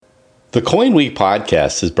The Coin Week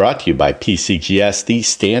podcast is brought to you by PCGS, the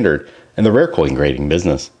standard and the rare coin grading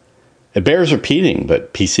business. It bears repeating,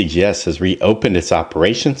 but PCGS has reopened its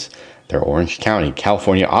operations, their Orange County,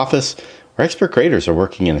 California office, where expert graders are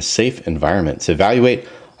working in a safe environment to evaluate,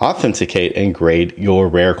 authenticate, and grade your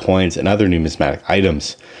rare coins and other numismatic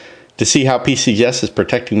items. To see how PCGS is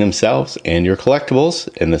protecting themselves and your collectibles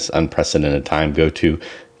in this unprecedented time, go to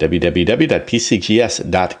www.pcgs.com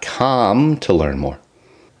to learn more.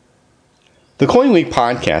 The Coin Week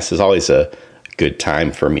podcast is always a good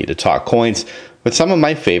time for me to talk coins with some of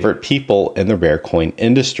my favorite people in the rare coin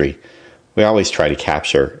industry. We always try to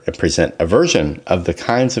capture and present a version of the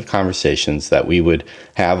kinds of conversations that we would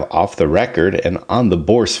have off the record and on the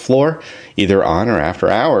bourse floor, either on or after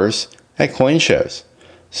hours at coin shows.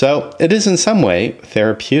 So it is in some way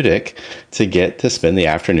therapeutic to get to spend the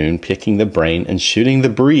afternoon picking the brain and shooting the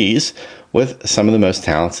breeze with some of the most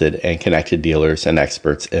talented and connected dealers and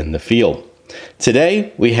experts in the field.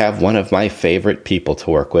 Today, we have one of my favorite people to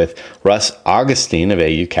work with, Russ Augustine of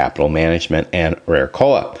AU Capital Management and Rare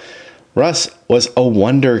Co-op. Russ was a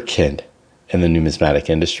wonderkind in the numismatic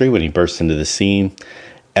industry when he burst into the scene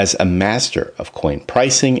as a master of coin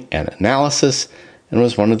pricing and analysis, and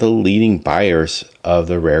was one of the leading buyers of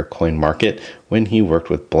the rare coin market when he worked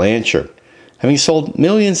with Blanchard. Having sold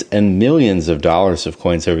millions and millions of dollars of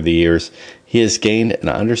coins over the years, he has gained an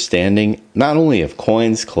understanding not only of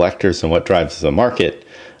coins, collectors, and what drives the market,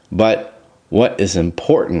 but what is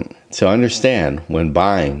important to understand when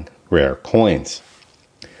buying rare coins.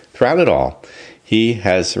 Throughout it all, he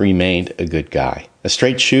has remained a good guy, a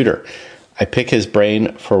straight shooter. I pick his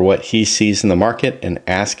brain for what he sees in the market and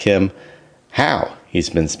ask him how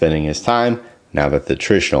he's been spending his time now that the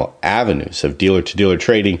traditional avenues of dealer-to-dealer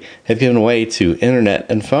trading have given way to internet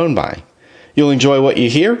and phone buying. You'll enjoy what you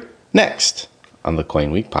hear next on the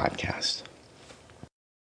Coin Week podcast.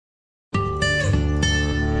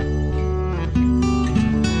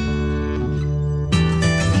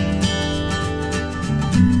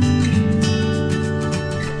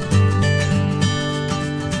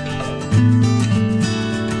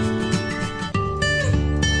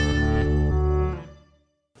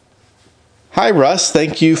 Hi, Russ.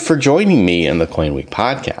 Thank you for joining me in the Coin Week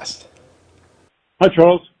podcast. Hi,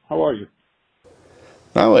 Charles. How are you?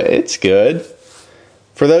 Oh, it's good.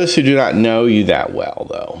 For those who do not know you that well,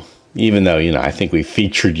 though, even though, I think we've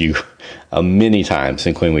featured you many times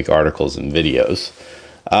in Coin Week articles and videos,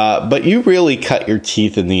 but you really cut your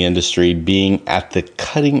teeth in the industry being at the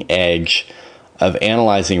cutting edge of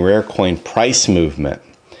analyzing rare coin price movement.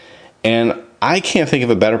 And I can't think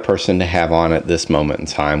of a better person to have on at this moment in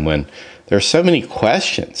time when there are so many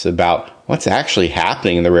questions about what's actually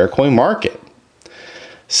happening in the rare coin market.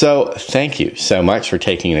 So thank you so much for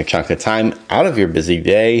taking a chunk of time out of your busy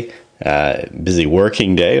day, busy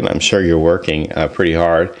working day, and I'm sure you're working pretty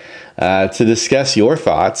hard, to discuss your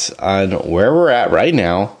thoughts on where we're at right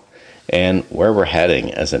now and where we're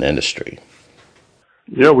heading as an industry.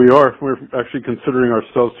 Yeah, we are. We're actually considering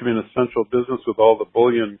ourselves to be an essential business with all the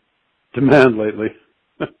bullion demand lately.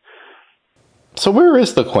 So where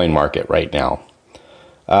is the coin market right now?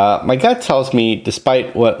 My gut tells me,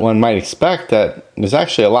 despite what one might expect, that there's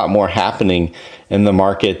actually a lot more happening in the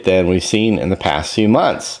market than we've seen in the past few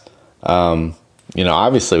months.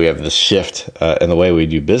 Obviously we have this shift in the way we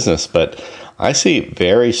do business, but I see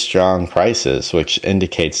very strong prices, which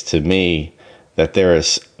indicates to me that there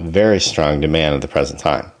is very strong demand at the present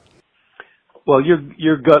time. Well,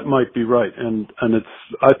 your gut might be right, and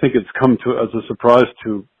I think it's come as a surprise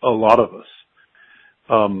to a lot of us.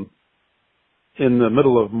 In the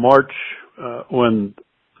middle of March, when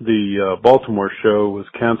the Baltimore show was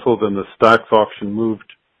canceled and the Stax auction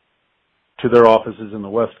moved to their offices in the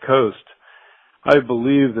West Coast, I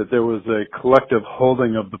believe that there was a collective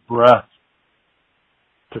holding of the breath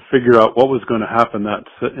to figure out what was going to happen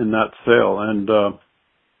in that sale. And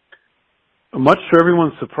much to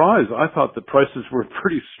everyone's surprise, I thought the prices were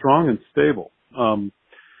pretty strong and stable.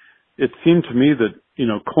 It seemed to me that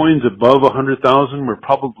coins above 100,000 were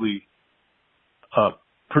probably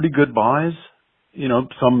pretty good buys.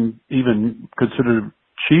 Some even considered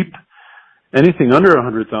cheap. Anything under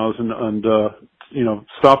 100,000 and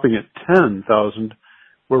stopping at 10,000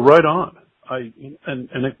 were right on.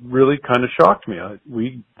 And it really kind of shocked me.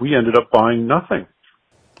 We ended up buying nothing.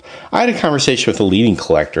 I had a conversation with a leading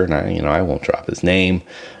collector, and I won't drop his name,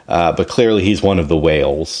 but clearly he's one of the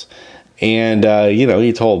whales. And,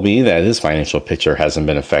 he told me that his financial picture hasn't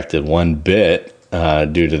been affected one bit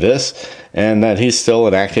due to this, and that he's still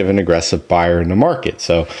an active and aggressive buyer in the market.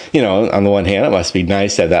 So, on the one hand, it must be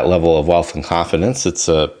nice to have that level of wealth and confidence. It's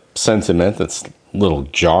a sentiment that's little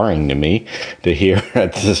jarring to me to hear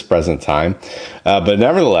at this present time. But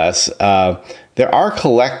nevertheless, there are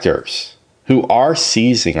collectors who are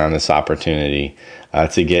seizing on this opportunity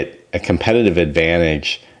to get a competitive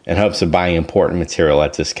advantage in hopes of buying important material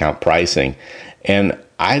at discount pricing. And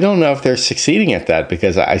I don't know if they're succeeding at that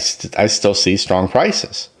because I still see strong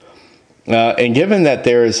prices. And given that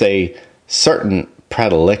there is a certain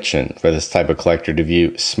predilection for this type of collector to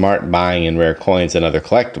view smart buying in rare coins and other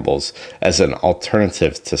collectibles as an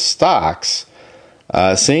alternative to stocks,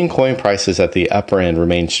 seeing coin prices at the upper end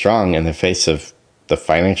remain strong in the face of the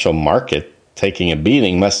financial market taking a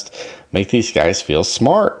beating must make these guys feel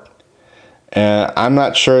smart. I'm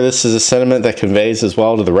not sure this is a sentiment that conveys as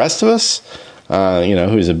well to the rest of us,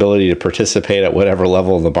 whose ability to participate at whatever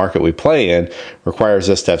level of the market we play in requires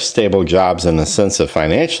us to have stable jobs and a sense of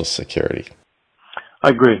financial security. I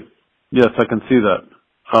agree. Yes, I can see that.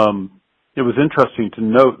 It was interesting to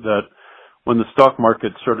note that when the stock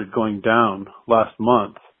market started going down last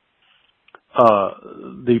month,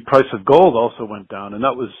 the price of gold also went down, and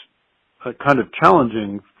that was kind of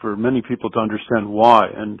challenging for many people to understand why.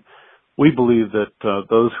 And we believe that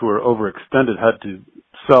those who are overextended had to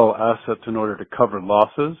sell assets in order to cover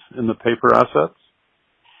losses in the paper assets.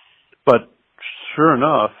 But sure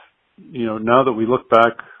enough, now that we look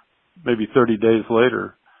back maybe 30 days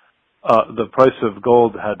later, the price of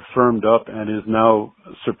gold had firmed up and is now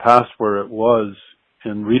surpassed where it was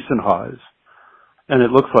in recent highs. And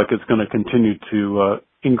it looks like it's going to continue to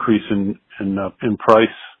increase in price.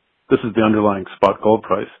 This is the underlying spot gold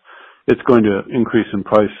price. It's going to increase in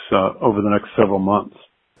price over the next several months.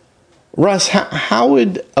 Russ, how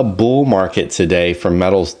would a bull market today for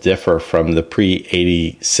metals differ from the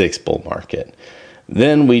pre-86 bull market?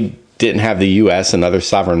 Then we didn't have the U.S. and other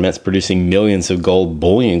sovereign mints producing millions of gold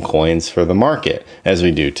bullion coins for the market, as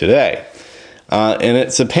we do today. And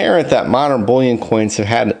it's apparent that modern bullion coins have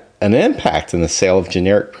had an impact in the sale of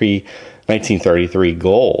generic pre-1933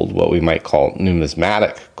 gold, what we might call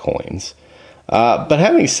numismatic coins. But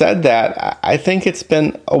having said that, I think it's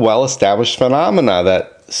been a well-established phenomena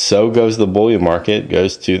that so goes the bullion market,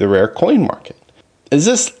 goes to the rare coin market. Is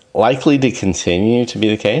this likely to continue to be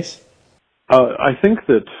the case? I think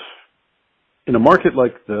that in a market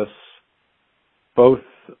like this, both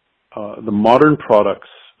the modern products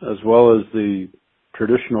as well as the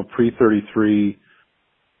traditional pre-33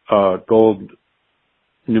 gold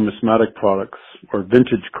numismatic products or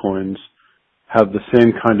vintage coins have the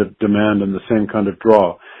same kind of demand and the same kind of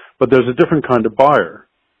draw. But there's a different kind of buyer.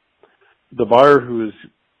 The buyer who is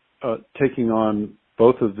taking on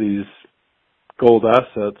both of these gold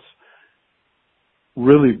assets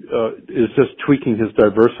really is just tweaking his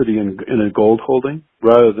diversity in a gold holding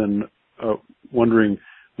rather than wondering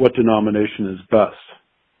what denomination is best.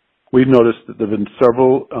 We've noticed that there have been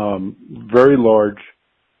several very large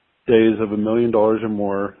days of $1 million or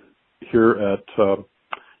more here at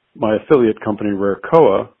my affiliate company,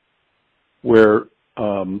 Rarecoa, where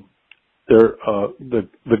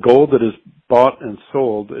the gold that is bought and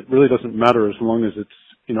sold, it really doesn't matter as long as it's,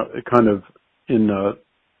 it kind of in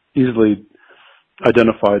easily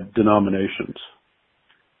identified denominations.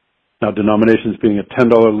 Now, denominations being a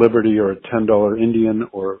 $10 Liberty or a $10 Indian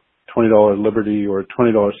or $20 Liberty or a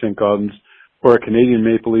 $20 St. Gaudens or a Canadian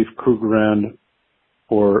Maple Leaf, Krugerrand,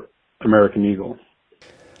 or American Eagle.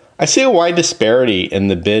 I see a wide disparity in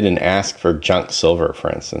the bid and ask for junk silver,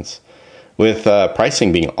 for instance, with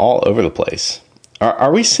pricing being all over the place.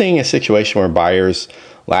 Are we seeing a situation where buyers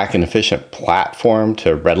lack an efficient platform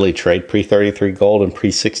to readily trade pre-33 gold and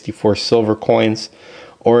pre-64 silver coins?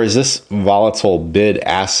 Or is this volatile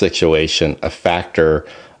bid-ask situation a factor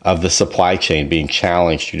of the supply chain being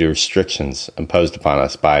challenged due to restrictions imposed upon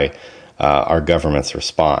us by our government's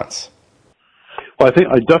response? Well,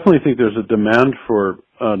 I definitely think there's a demand for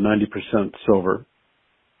 90% silver.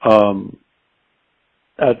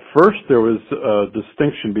 At first, there was a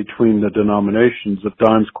distinction between the denominations of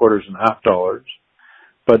dimes, quarters, and half dollars.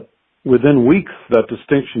 But within weeks, that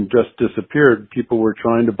distinction just disappeared. People were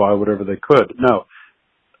trying to buy whatever they could. Now,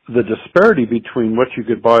 the disparity between what you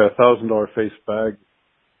could buy a $1,000 face bag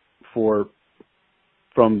for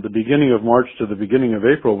from the beginning of March to the beginning of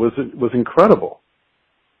April was incredible.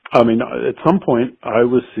 I mean, at some point, I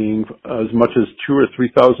was seeing as much as $2,000 or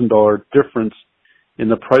 $3,000 difference in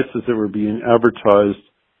the prices that were being advertised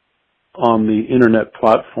on the internet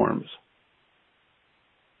platforms.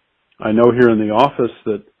 I know here in the office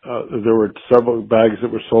that there were several bags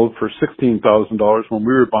that were sold for $16,000 when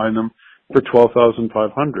we were buying them for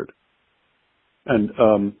 $12,500.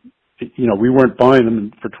 And we weren't buying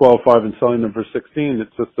them for $12,500 and selling them for $16,000.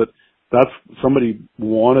 It's just that somebody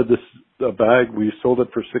wanted this bag. We sold it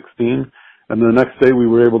for $16,000, and the next day we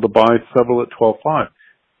were able to buy several at 12.5.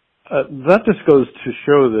 That just goes to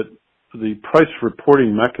show that the price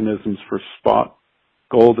reporting mechanisms for spot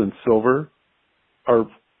gold and silver are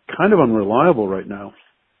kind of unreliable right now.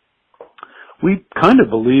 We kind of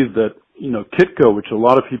believe that, Kitco, which a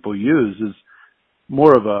lot of people use, is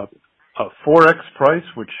more of a Forex price,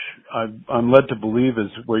 which I'm led to believe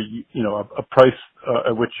is where a price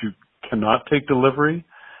at which you cannot take delivery,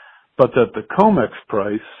 but that the COMEX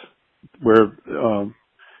price, where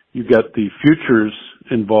you get the futures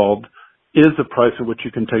involved, is the price at which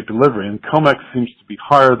you can take delivery. And COMEX seems to be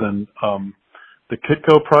higher than the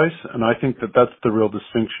Kitco price, and I think that that's the real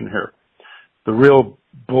distinction here. The real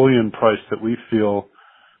bullion price that we feel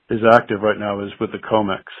is active right now is with the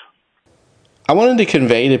COMEX. I wanted to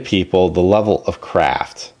convey to people the level of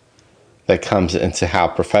craft that comes into how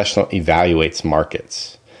Professional evaluates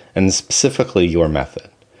markets, and specifically your method,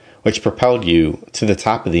 which propelled you to the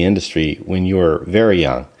top of the industry when you were very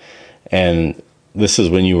young. And this is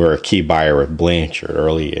when you were a key buyer with Blanchard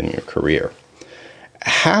early in your career.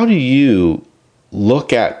 How do you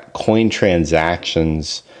look at coin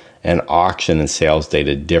transactions and auction and sales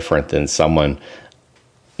data different than someone,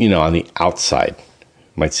 on the outside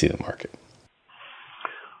might see the market?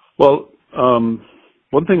 Well,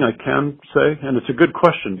 one thing I can say, and it's a good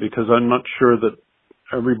question because I'm not sure that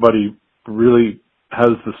everybody really has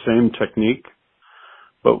the same technique,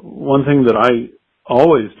 but one thing that I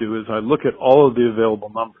always do is I look at all of the available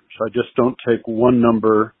numbers. I just don't take one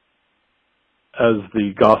number as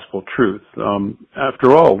the gospel truth.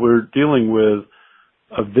 After all, we're dealing with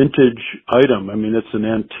a vintage item. I mean, it's an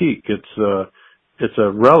antique. It's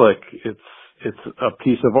a relic. It's a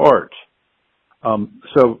piece of art.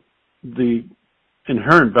 So the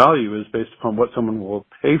inherent value is based upon what someone will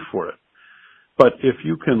pay for it. But if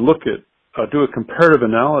you can look at, do a comparative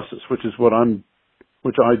analysis, which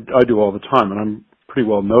I do all the time, and I'm pretty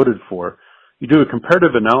well noted for, you do a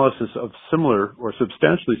comparative analysis of similar or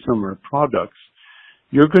substantially similar products,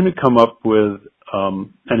 you're going to come up with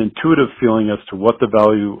an intuitive feeling as to what the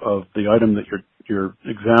value of the item that you're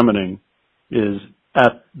examining is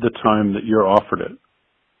at the time that you're offered it.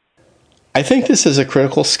 I think this is a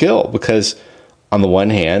critical skill because, on the one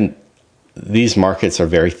hand, these markets are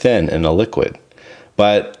very thin and illiquid.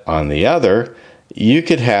 But on the other, you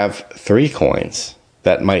could have three coins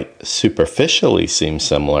that might superficially seem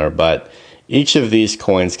similar, but each of these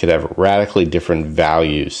coins could have radically different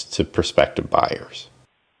values to prospective buyers.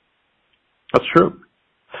 That's true.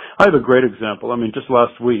 I have a great example. I mean, just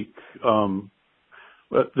last week,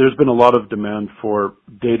 there's been a lot of demand for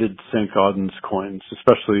dated St. Gaudens coins,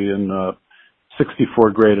 especially in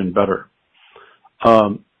 64 grade and better.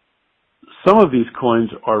 Some of these coins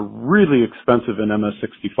are really expensive in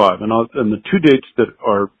MS65, and the two dates that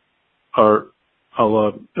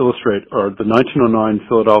I'll illustrate are the 1909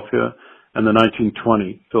 Philadelphia and the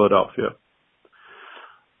 1920 Philadelphia.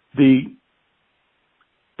 The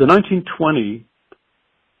 1920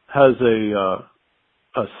 has a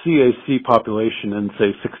CAC population in,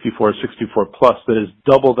 say, 64 plus that is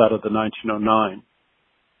double that of the 1909.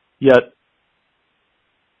 Yet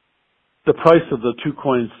the price of the two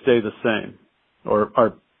coins stay the same, or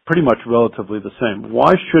are pretty much relatively the same.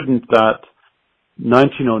 Why shouldn't that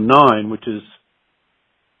 1909, which is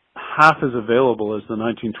half as available as the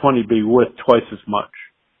 1920, be worth twice as much?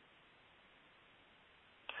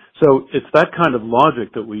 So it's that kind of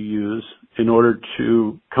logic that we use in order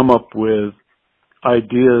to come up with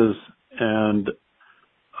ideas and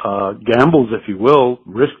gambles, if you will,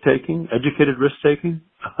 risk-taking, educated risk-taking.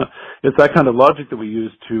 It's that kind of logic that we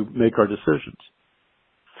use to make our decisions.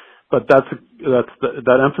 But that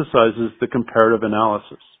emphasizes the comparative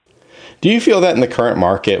analysis. Do you feel that in the current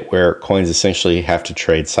market where coins essentially have to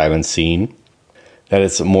trade sight unseen, that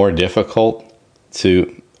it's more difficult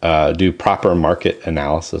to do proper market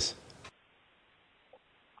analysis?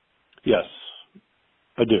 Yes,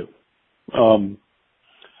 I do. And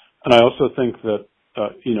I also think that,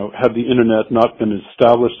 had the internet not been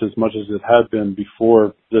established as much as it had been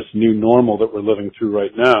before this new normal that we're living through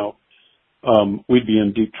right now, we'd be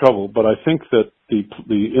in deep trouble. But I think that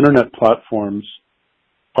the internet platforms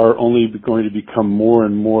are only going to become more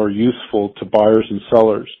and more useful to buyers and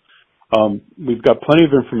sellers. We've got plenty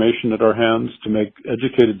of information at our hands to make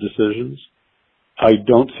educated decisions. I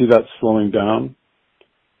don't see that slowing down.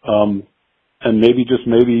 And maybe,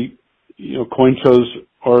 coin shows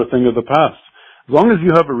are a thing of the past. As long as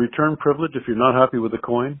you have a return privilege, if you're not happy with the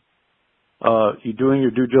coin, you're doing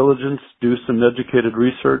your due diligence, do some educated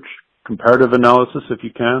research, comparative analysis if you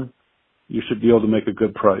can, you should be able to make a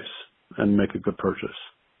good price and make a good purchase.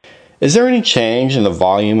 Is there any change in the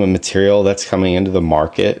volume of material that's coming into the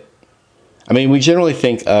market I mean, we generally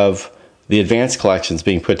think of the advanced collections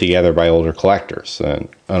being put together by older collectors, and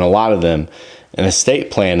a lot of them in estate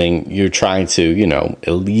planning, you're trying to,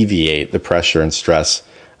 alleviate the pressure and stress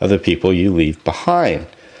of the people you leave behind.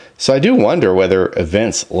 So I do wonder whether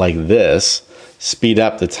events like this speed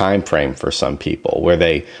up the time frame for some people, where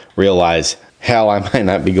they realize, hell, I might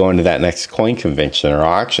not be going to that next coin convention or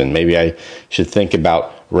auction. Maybe I should think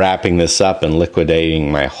about wrapping this up and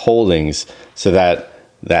liquidating my holdings so that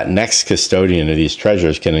that next custodian of these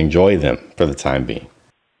treasures can enjoy them for the time being.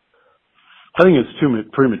 I think it's too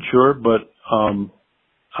premature, but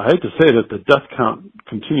I hate to say that the death count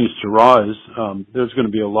continues to rise. There's going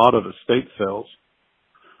to be a lot of estate sales.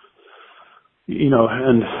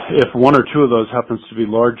 And if one or two of those happens to be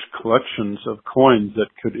large collections of coins that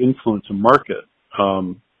could influence a market,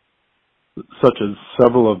 such as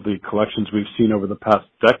several of the collections we've seen over the past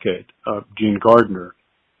decade, Gene Gardner,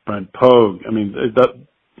 Brent Pogue,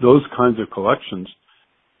 those kinds of collections,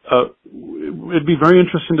 it'd be very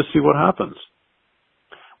interesting to see what happens.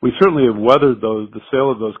 We certainly have weathered the sale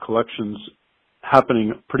of those collections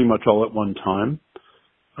happening pretty much all at one time.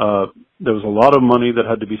 There was a lot of money that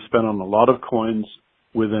had to be spent on a lot of coins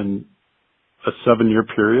within a 7-year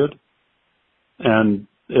period, and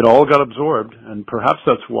it all got absorbed, and perhaps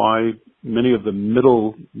that's why many of the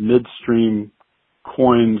midstream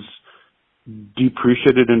coins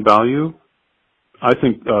depreciated in value. I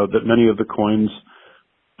think that many of the coins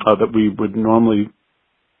that we would normally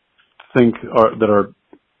think are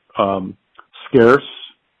scarce,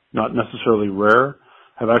 not necessarily rare,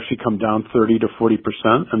 have actually come down 30 to 40%,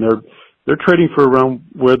 and they're trading for around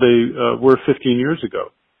where they were 15 years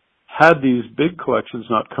ago. Had these big collections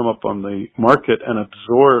not come up on the market and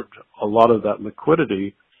absorbed a lot of that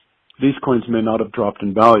liquidity, these coins may not have dropped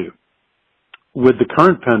in value. With the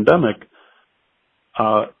current pandemic,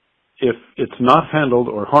 if it's not handled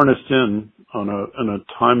or harnessed in on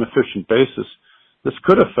a time-efficient basis, this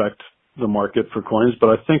could affect the market for coins, but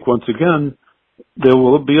I think once again, they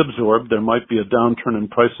will be absorbed. There might be a downturn in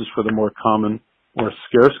prices for the more common or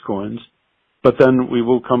scarce coins, but then we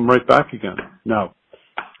will come right back again. Now,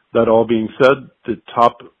 that all being said, the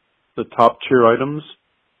top tier items,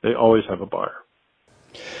 they always have a buyer.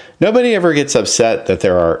 Nobody ever gets upset that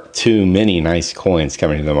there are too many nice coins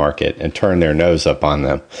coming to the market and turn their nose up on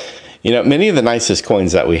them. Many of the nicest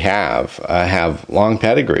coins that we have long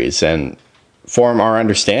pedigrees and form our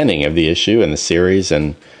understanding of the issue and the series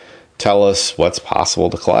and tell us what's possible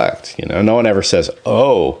to collect. No one ever says,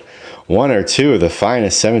 oh, one or two of the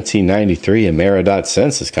finest 1793 Emerodot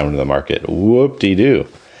cents is coming to the market. Whoop-de-doo.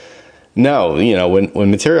 No,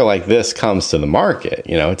 when material like this comes to the market,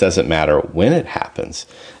 it doesn't matter when it happens.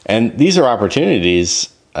 And these are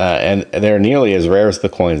opportunities, and they're nearly as rare as the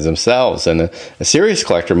coins themselves. And a serious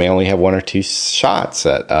collector may only have one or two shots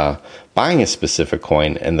at buying a specific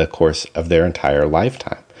coin in the course of their entire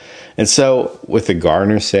lifetime. And so with the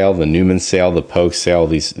Gardner sale, the Newman sale, the Pogue sale,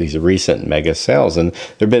 these recent mega sales, and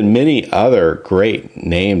there have been many other great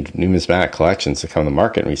named numismatic collections that come to the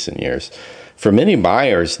market in recent years. For many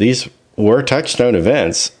buyers, these were touchstone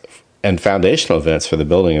events and foundational events for the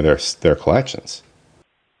building of their collections.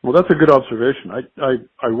 Well, that's a good observation.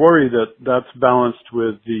 I worry that that's balanced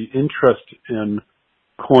with the interest in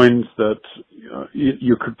coins that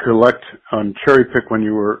you could collect on cherry pick when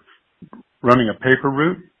you were running a paper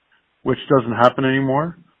route, which doesn't happen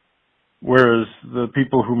anymore. Whereas the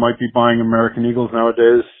people who might be buying American Eagles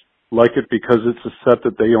nowadays like it because it's a set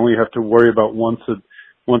that they only have to worry about once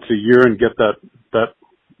a year and get that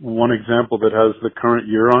one example that has the current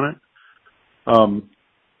year on it.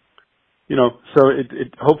 So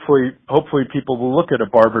it hopefully people will look at a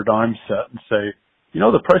Barber dime set and say,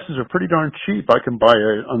 the prices are pretty darn cheap. I can buy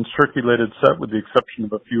an uncirculated set with the exception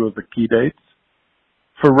of a few of the key dates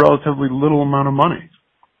for a relatively little amount of money.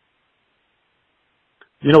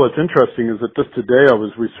 What's interesting is that just today I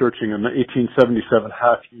was researching an 1877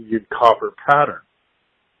 half-union copper pattern.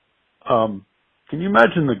 Can you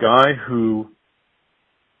imagine the guy who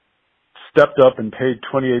stepped up and paid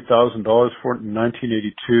 $28,000 for it in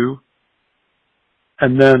 1982,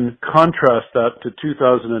 and then contrast that to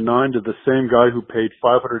 2009 to the same guy who paid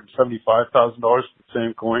 $575,000 for the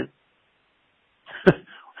same coin?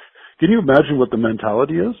 Can you imagine what the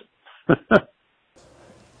mentality is?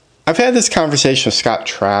 I've had this conversation with Scott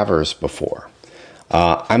Travers before.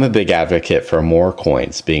 I'm a big advocate for more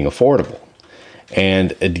coins being affordable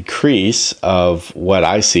and a decrease of what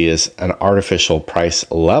I see as an artificial price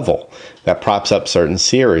level that props up certain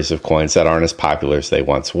series of coins that aren't as popular as they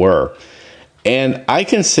once were. And I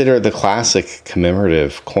consider the classic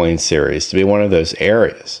commemorative coin series to be one of those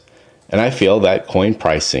areas. And I feel that coin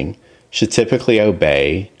pricing should typically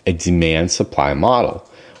obey a demand-supply model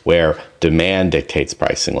where demand dictates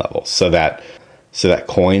pricing levels so that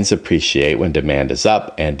coins appreciate when demand is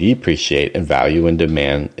up and depreciate in value when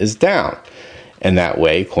demand is down. And that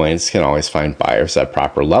way, coins can always find buyers at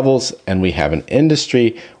proper levels, and we have an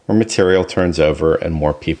industry where material turns over and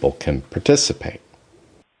more people can participate.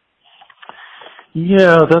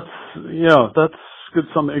 Yeah, that's good.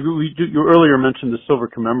 Something you earlier mentioned the silver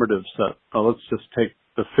commemorative set. Let's just take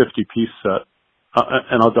the 50-piece set,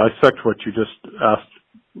 and I'll dissect what you just asked,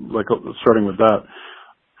 starting with that.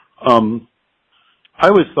 I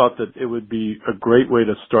always thought that it would be a great way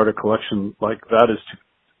to start a collection like that is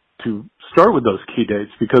to start with those key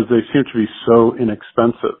dates because they seem to be so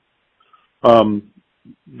inexpensive.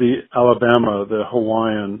 The Alabama, the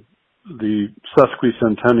Hawaiian, the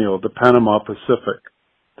Sesquicentennial, the Panama Pacific,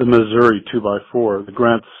 the Missouri 2x4, the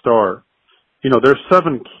Grant Star. There's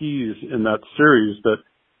 7 keys in that series that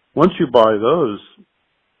once you buy those,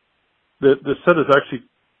 the set is actually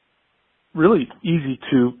really easy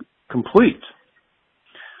to complete.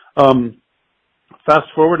 Fast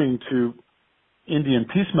forwarding to Indian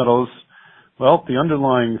Peace Medals, well, the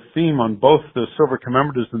underlying theme on both the silver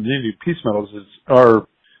commemoratives and the Indian Peace Medals is our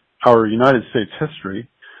United States history.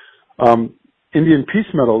 Indian Peace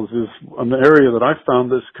Medals is an area that I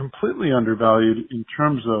found that's completely undervalued in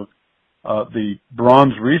terms of the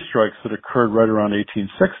bronze restrikes that occurred right around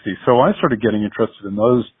 1860. So I started getting interested in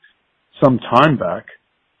those some time back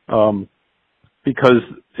because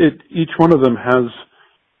each one of them has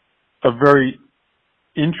a very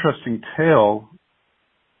interesting tale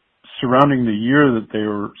surrounding the year that they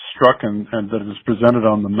were struck and that is presented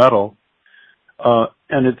on the medal.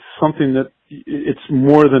 And it's something that it's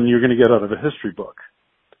more than you're going to get out of a history book.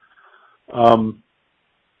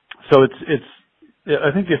 So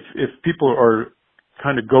I think if people are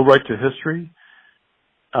kind of go right to history,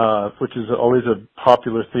 which is always a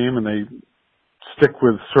popular theme, and they stick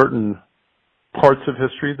with certain parts of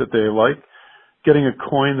history that they like, getting a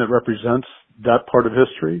coin that represents that part of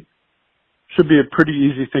history should be a pretty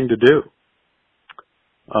easy thing to do.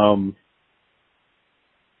 And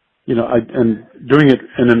doing it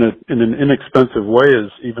in an inexpensive way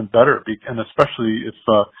is even better, and especially if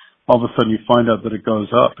all of a sudden you find out that it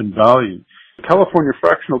goes up in value. California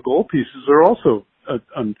fractional gold pieces are also a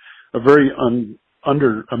very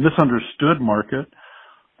misunderstood market.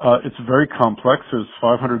 It's very complex. There's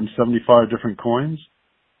 575 different coins.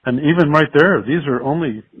 And even right there,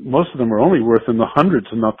 most of them are only worth in the hundreds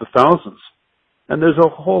and not the thousands. And there's a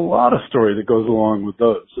whole lot of story that goes along with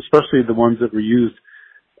those, especially the ones that were used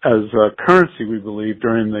as currency, we believe,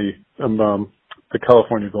 during the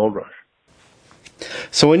California gold rush.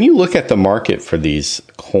 So when you look at the market for these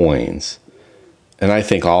coins, and I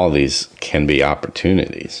think all of these can be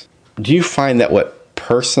opportunities, do you find that what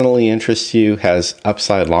personally interests you has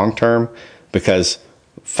upside long term because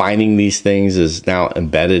finding these things is now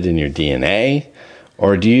embedded in your DNA?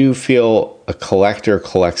 Or do you feel a collector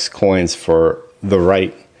collects coins for the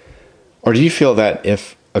right, or do you feel that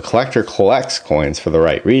if a collector collects coins for the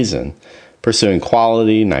right reason, pursuing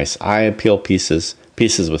quality, nice eye appeal pieces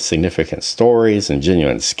with significant stories and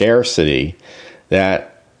genuine scarcity,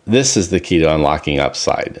 that this is the key to unlocking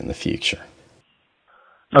upside in the future?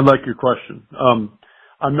 I like your question. I'm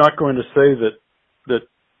not going to say that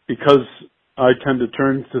because I tend to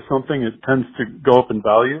turn to something, it tends to go up in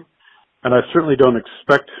value. And I certainly don't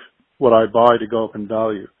expect what I buy to go up in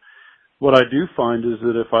value. What I do find is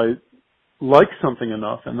that if I like something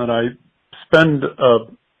enough and that I spend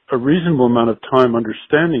a reasonable amount of time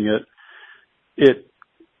understanding it, it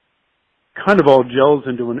kind of all gels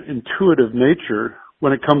into an intuitive nature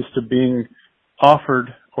when it comes to being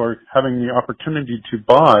offered or having the opportunity to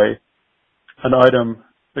buy an item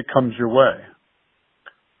that comes your way.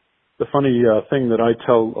 The funny thing that I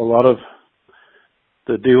tell a lot of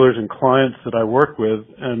the dealers and clients that I work with,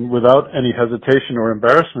 and without any hesitation or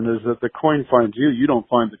embarrassment, is that the coin finds you, you don't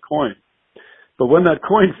find the coin. But when that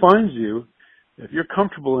coin finds you, if you're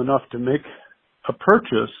comfortable enough to make a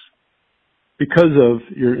purchase because of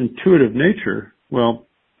your intuitive nature, well,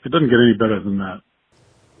 it doesn't get any better than that.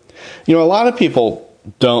 A lot of people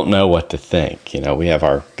don't know what to think. We have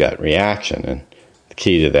our gut reaction, and the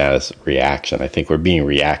key to that is reaction. I think we're being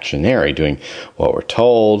reactionary, doing what we're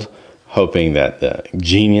told, hoping that the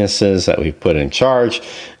geniuses that we put in charge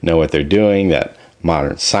know what they're doing, that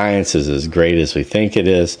modern science is as great as we think it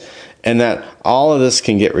is, and that all of this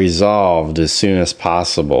can get resolved as soon as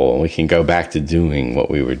possible, and we can go back to doing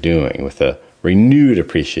what we were doing with a renewed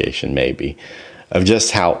appreciation, maybe, of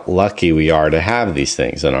just how lucky we are to have these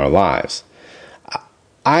things in our lives.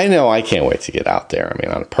 I know I can't wait to get out there.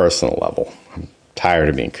 On a personal level, I'm tired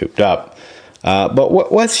of being cooped up. But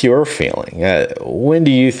what's your feeling? When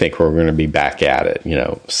do you think we're going to be back at it?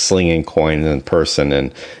 Slinging coins in person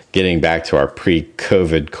and getting back to our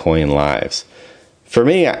pre-COVID coin lives. For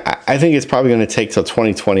me, I think it's probably going to take till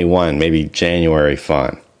 2021, maybe January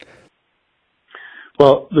fun.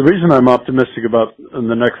 Well, the reason I'm optimistic about in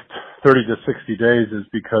the next 30 to 60 days is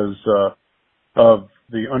because of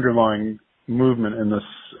the underlying movement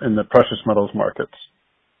in the precious metals markets.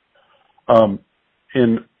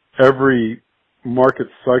 In every market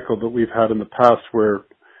cycle that we've had in the past where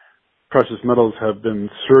precious metals have been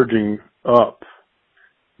surging up,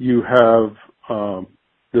 you have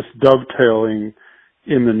this dovetailing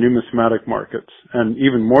in the numismatic markets, and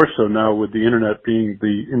even more so now with the internet being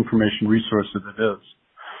the information resource that it is.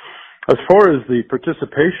 As far as the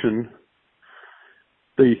participation,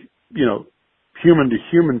 the human to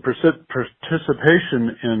human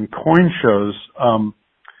participation in coin shows,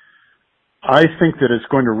 I think that it's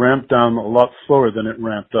going to ramp down a lot slower than it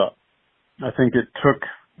ramped up. I think it took,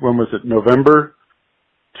 November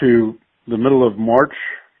to the middle of March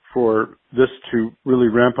for this to really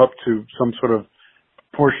ramp up to some sort of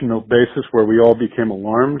proportional basis where we all became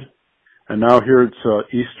alarmed. And now here it's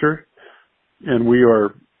Easter, and we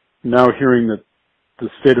are now hearing that the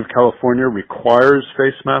state of California requires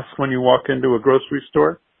face masks when you walk into a grocery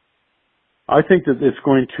store. I think that it's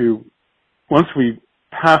going to, once we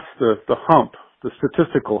pass the hump, the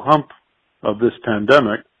statistical hump of this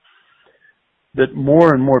pandemic, that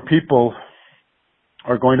more and more people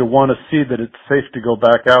are going to want to see that it's safe to go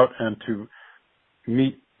back out and to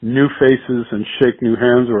meet new faces and shake new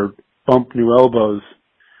hands or bump new elbows.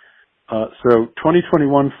 So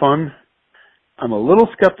 2021 fun. I'm a little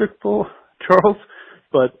skeptical, Charles,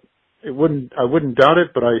 but I wouldn't doubt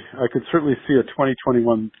it, but I could certainly see a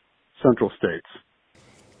 2021 Central States.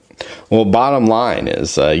 Well, bottom line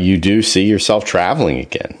is you do see yourself traveling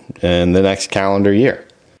again in the next calendar year.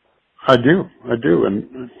 I do,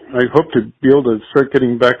 and I hope to be able to start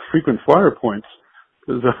getting back frequent flyer points,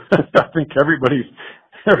 because I think everybody's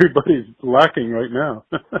lacking right now.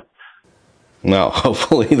 Well,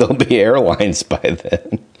 hopefully there'll be airlines by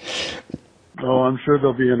then. Oh, I'm sure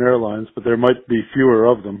there'll be in airlines, but there might be fewer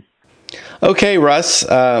of them. Okay, Russ,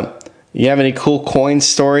 you have any cool coin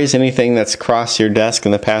stories, anything that's crossed your desk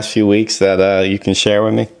in the past few weeks that you can share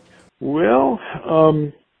with me? Well,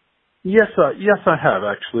 yes, I have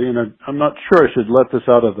actually, and I'm not sure I should let this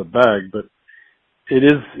out of the bag, but it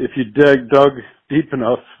is, if you dug deep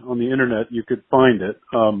enough on the internet, you could find it.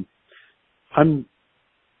 I'm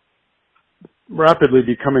rapidly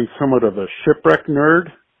becoming somewhat of a shipwreck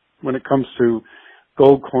nerd when it comes to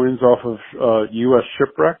gold coins off of U.S.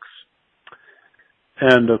 shipwrecks.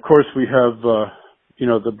 And of course we have,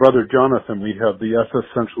 the Brother Jonathan, we have the SS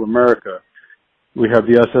Central America, we have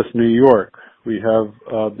the SS New York, we have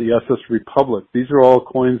the SS Republic. These are all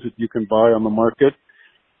coins that you can buy on the market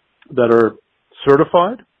that are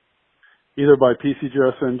certified, either by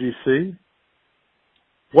PCGS NGC.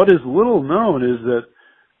 What is little known is that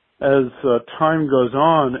as time goes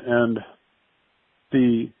on and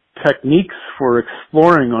the techniques for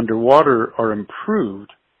exploring underwater are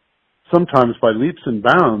improved, sometimes by leaps and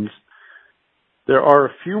bounds, there are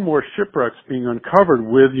a few more shipwrecks being uncovered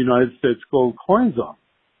with United States gold coins on.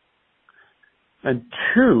 And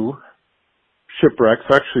 2 shipwrecks,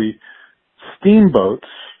 actually steamboats,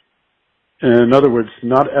 in other words,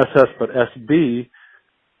 not SS but SB,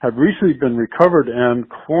 have recently been recovered, and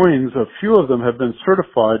coins, a few of them have been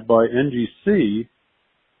certified by NGC.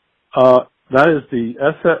 That is the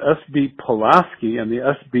SB Pulaski and the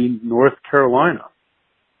SB North Carolina.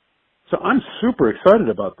 So I'm super excited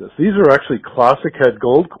about this. These are actually classic head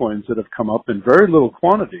gold coins that have come up in very little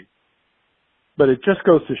quantity. But it just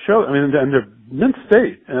goes to show, and they're mint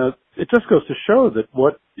state. It just goes to show that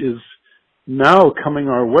what is now coming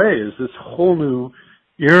our way is this whole new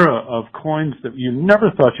era of coins that you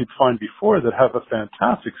never thought you'd find before, that have a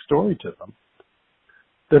fantastic story to them,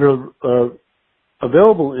 that are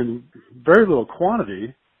available in very little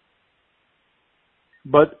quantity,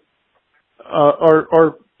 but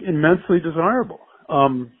are immensely desirable.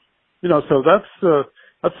 So that's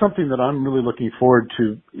something that I'm really looking forward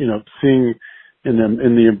to, seeing in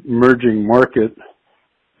the emerging market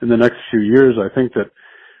in the next few years. I think that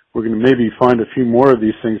we're going to maybe find a few more of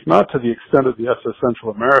these things, not to the extent of the SS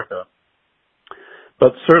Central America,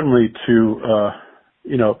 but certainly to,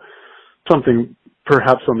 something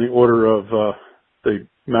perhaps on the order of the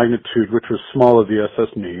magnitude which was small of the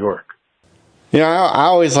SS New York. I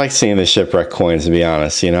always like seeing the shipwreck coins, to be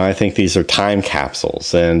honest. I think these are time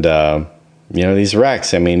capsules, and these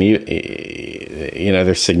wrecks,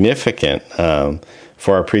 they're significant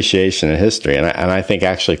for appreciation in history. And I think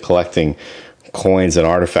actually collecting coins and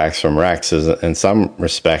artifacts from wrecks is, in some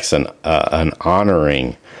respects, an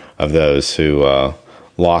honoring of those who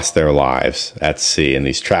lost their lives at sea in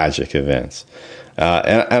these tragic events.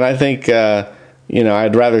 And I think,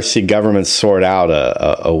 I'd rather see governments sort out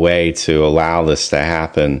a way to allow this to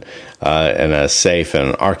happen in a safe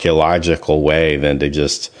and archaeological way than to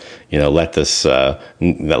just, let this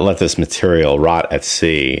material rot at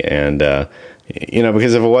sea. And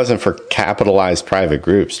because if it wasn't for capitalized private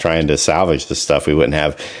groups trying to salvage this stuff, we wouldn't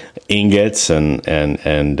have ingots and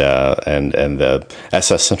the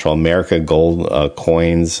SS Central America gold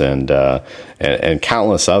coins and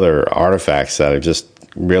countless other artifacts that are just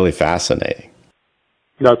really fascinating.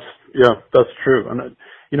 That's true. And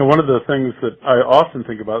one of the things that I often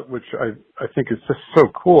think about, which I think is just so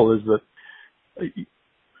cool, is that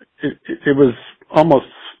it was almost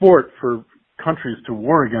sport for countries to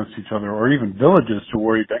war against each other, or even villages to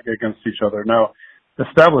war against each other. Now,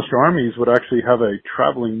 established armies would actually have a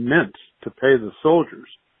traveling mint to pay the soldiers.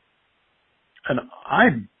 And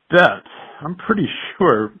I'm pretty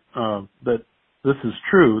sure that this is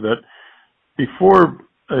true, that before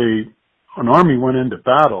an army went into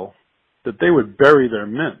battle, that they would bury their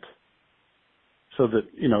mint so that,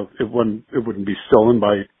 it wouldn't be stolen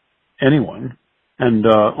by anyone. And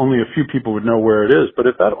only a few people would know where it is. But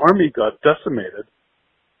if that army got decimated,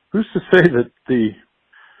 who's to say that the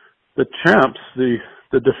champs, the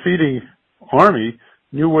defeating army,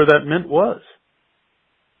 knew where that mint was?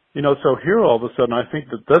 So here all of a sudden, I think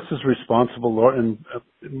that this is responsible, and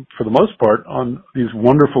for the most part, on these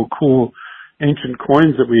wonderful, cool, ancient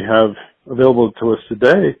coins that we have available to us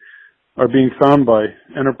today, are being found by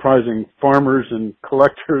enterprising farmers and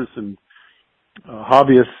collectors and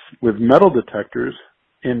hobbyists with metal detectors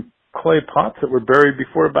in clay pots that were buried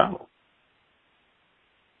before a battle.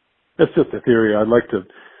 That's just a theory. I'd like to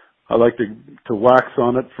wax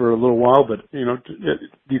on it for a little while, but you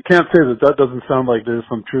can't say that doesn't sound like there's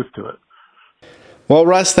some truth to it. Well,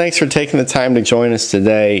 Russ, thanks for taking the time to join us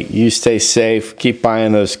today. You stay safe, keep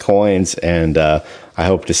buying those coins, and I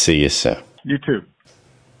hope to see you soon. You too.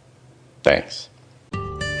 Thanks.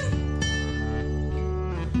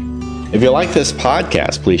 If you like this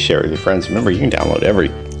podcast, please share it with your friends. Remember, you can download every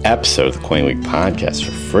episode of the Coin Week podcast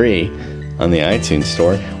for free on the iTunes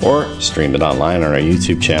Store, or stream it online on our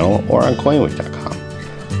YouTube channel or on coinweek.com.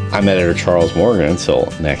 I'm editor Charles Morgan.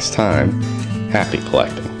 Until next time, happy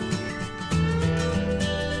collecting.